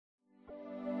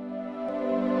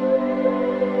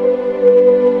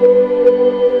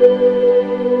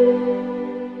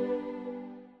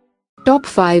Top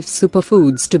 5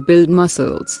 Superfoods to Build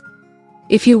Muscles.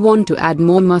 If you want to add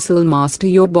more muscle mass to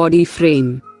your body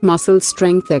frame, muscle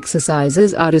strength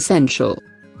exercises are essential.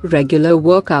 Regular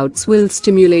workouts will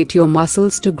stimulate your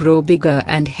muscles to grow bigger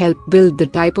and help build the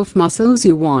type of muscles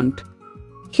you want.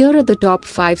 Here are the top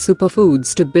 5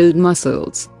 superfoods to build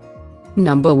muscles.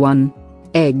 Number 1.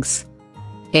 Eggs.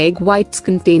 Egg whites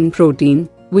contain protein,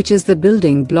 which is the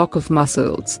building block of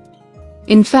muscles.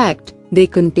 In fact, they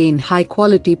contain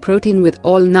high-quality protein with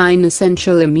all 9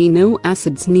 essential amino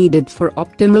acids needed for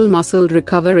optimal muscle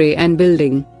recovery and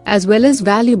building, as well as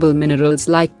valuable minerals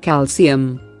like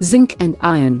calcium, zinc and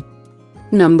iron.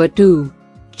 Number 2.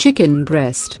 Chicken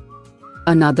breast.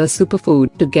 Another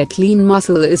superfood to get lean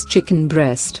muscle is chicken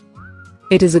breast.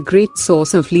 It is a great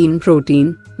source of lean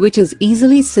protein, which is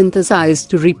easily synthesized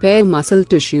to repair muscle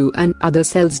tissue and other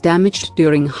cells damaged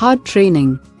during hard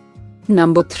training.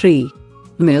 Number 3.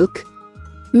 Milk.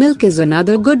 Milk is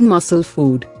another good muscle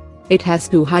food. It has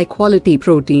 2 high-quality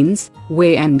proteins,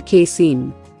 whey and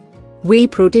casein. Whey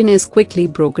protein is quickly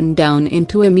broken down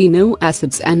into amino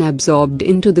acids and absorbed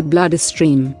into the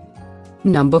bloodstream.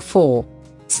 Number 4.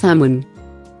 Salmon.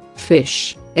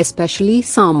 Fish, especially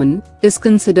salmon, is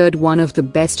considered one of the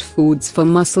best foods for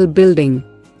muscle building.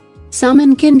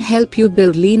 Salmon can help you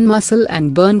build lean muscle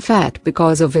and burn fat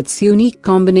because of its unique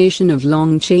combination of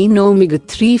long-chain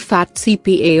omega-3 fats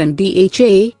EPA and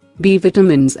DHA, B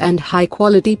vitamins and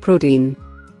high-quality protein.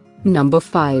 Number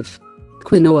 5.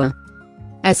 Quinoa.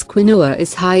 As quinoa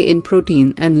is high in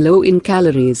protein and low in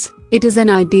calories, it is an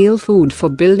ideal food for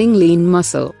building lean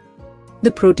muscle.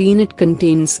 The protein it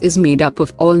contains is made up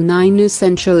of all 9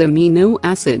 essential amino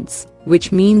acids,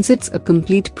 which means it's a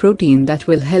complete protein that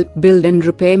will help build and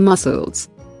repair muscles.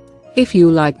 If you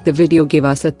liked the video, give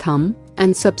us a thumb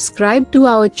and subscribe to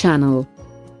our channel.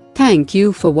 Thank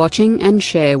you for watching and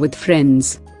share with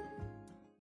friends.